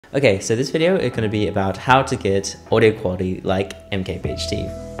Okay, so this video is going to be about how to get audio quality like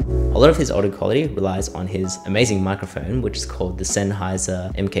MKBHD. A lot of his audio quality relies on his amazing microphone, which is called the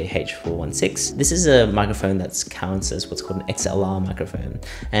Sennheiser MKH416. This is a microphone that counts as what's called an XLR microphone.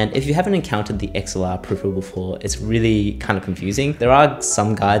 And if you haven't encountered the XLR peripheral before, it's really kind of confusing. There are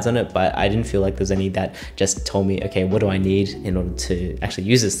some guides on it, but I didn't feel like there's any that just told me, okay, what do I need in order to actually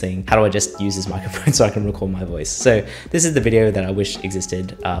use this thing? How do I just use this microphone so I can record my voice? So this is the video that I wish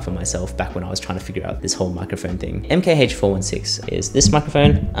existed for myself back when I was trying to figure out this whole microphone thing. MKH416 is this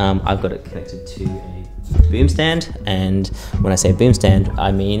microphone. I've got it connected to a boom stand, and when I say boom stand,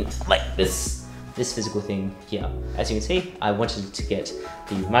 I mean like this physical thing here. As you can see, I wanted to get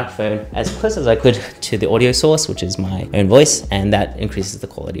the microphone as close as I could to the audio source, which is my own voice, and that increases the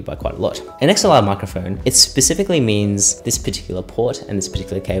quality by quite a lot. An XLR microphone, it specifically means this particular port and this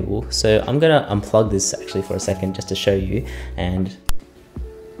particular cable. So I'm gonna unplug this actually for a second just to show you, and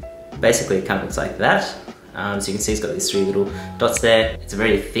basically it kind of looks like that. So you can see it's got these three little dots there. It's a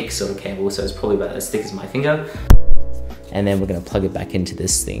very thick sort of cable, so it's probably about as thick as my finger. And then we're going to plug it back into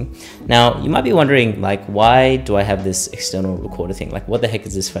this thing. Now, you might be wondering, like, why do I have this external recorder thing? Like, what the heck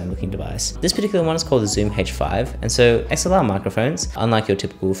is this phone looking device? This particular one is called the Zoom H5. And so XLR microphones, unlike your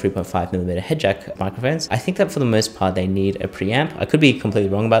typical 3.5mm head jack microphones, I think that for the most part, they need a preamp. I could be completely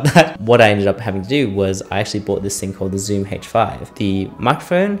wrong about that. What I ended up having to do was I actually bought this thing called the Zoom H5. The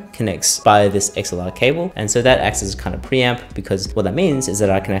microphone connects by this XLR cable. And so that acts as a kind of preamp, because what that means is that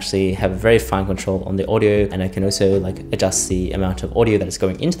I can actually have a very fine control on the audio, and I can also like adjust the amount of audio that is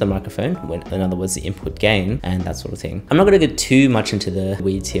going into the microphone, in other words the input gain and that sort of thing. I'm not going to get too much into the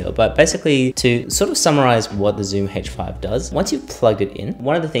weeds here, but basically to sort of summarize what the Zoom H5 does, once you've plugged it in,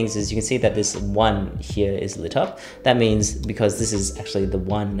 one of the things is you can see that this one here is lit up. That means because this is actually the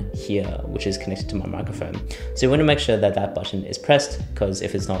one here which is connected to my microphone. So you want to make sure that that button is pressed, because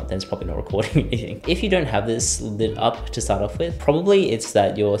if it's not, then it's probably not recording anything. If you don't have this lit up to start off with, probably it's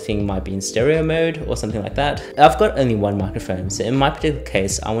that your thing might be in stereo mode or something like that. I've got only one microphone, so in my particular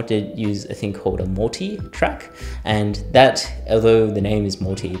case I want to use a thing called a multi-track, and that, although the name is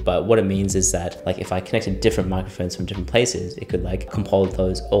multi, but what it means is that like if I connected different microphones from different places, it could like compile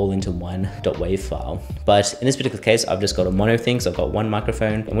those all into one .wav file. But in this particular case, I've just got a mono thing, so I've got one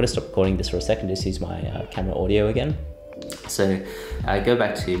microphone. I'm going to stop recording this for a second, just use my camera audio again. So go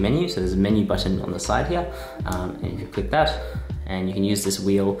back to menu, so there's a menu button on the side here, and if you click that, and you can use this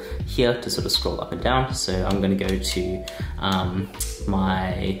wheel here to sort of scroll up and down. So I'm going to go to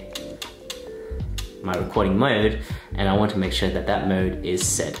my recording mode, and I want to make sure that that mode is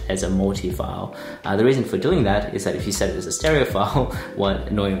set as a multi-file. The reason for doing that is that if you set it as a stereo file, what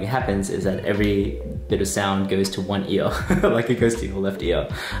annoyingly happens is that every bit of sound goes to one ear, like it goes to your left ear.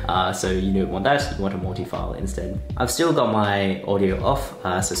 So you don't want that, you want a multi-file instead. I've still got my audio off,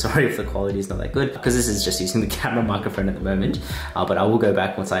 so sorry if the quality is not that good, because this is just using the camera microphone at the moment, but I will go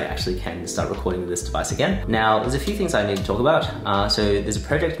back once I actually can start recording with this device again. Now, there's a few things I need to talk about. So there's a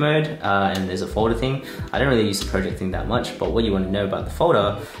project mode, and there's a folder thing. I don't really use the project thing that much, but what you want to know about the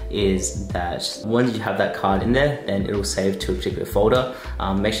folder is that once you have that card in there, then it'll save to a particular folder.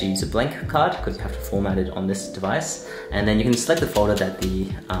 Make sure you use a blank card, because you have to format it on this device, and then you can select the folder that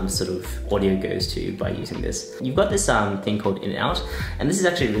the sort of audio goes to by using this. You've got this thing called in out, and this is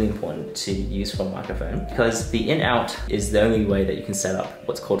actually really important to use for a microphone, because the in out is the only way that you can set up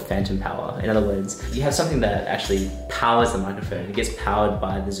what's called phantom power. In other words, you have something that actually powers the microphone. It gets powered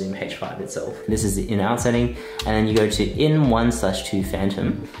by the Zoom H5 itself. This is the in out setting, and then you go to in 1/2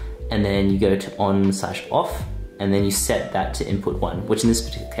 phantom, and then you go to on/off, and then you set that to input 1, which in this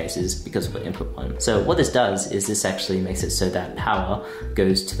particular case is because of input 1. So what this does is this actually makes it so that power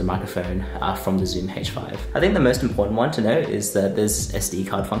goes to the microphone from the Zoom H5. I think the most important one to note is that there's SD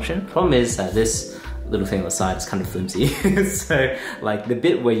card function. Problem is that this little thing on the side is kind of flimsy. So like the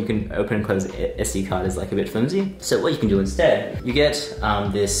bit where you can open and close the SD card is like a bit flimsy. So what you can do instead, you get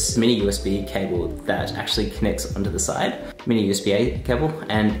this mini USB cable that actually connects onto the side, mini USB-A cable,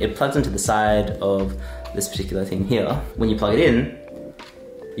 and it plugs into the side of this particular thing here. When you plug it in,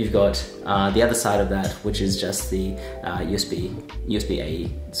 you've got the other side of that, which is just the USB-A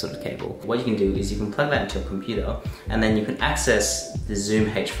sort of cable. What you can do is you can plug that into your computer, and then you can access the Zoom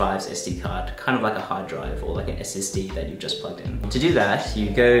H5's SD card, kind of like a hard drive or like an SSD that you've just plugged in. To do that, you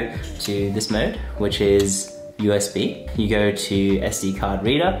go to this mode, which is USB. You go to SD card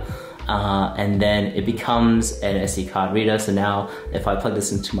reader, and then it becomes an SD card reader. So now if I plug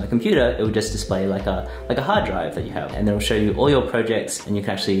this into my computer, it will just display like a hard drive that you have, and then it'll show you all your projects, and you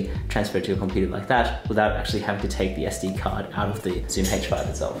can actually transfer it to your computer like that without actually having to take the SD card out of the Zoom H5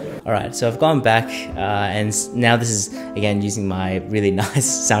 itself. All right, so I've gone back and now this is again using my really nice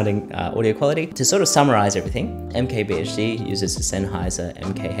sounding audio quality. To sort of summarize everything, MKBHD uses the Sennheiser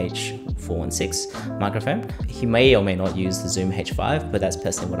MKH416 microphone. He may or may not use the Zoom H5, but that's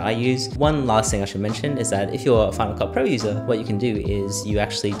personally what I use. One last thing I should mention is that if you're a Final Cut Pro user, what you can do is you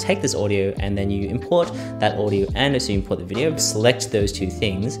actually take this audio and then you import that audio and also you import the video, select those two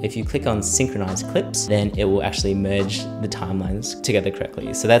things. If you click on Synchronise Clips, then it will actually merge the timelines together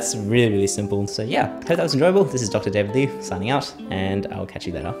correctly. So that's really, really simple. So yeah, hope that was enjoyable. This is Dr. David Lee signing out, and I'll catch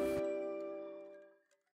you later.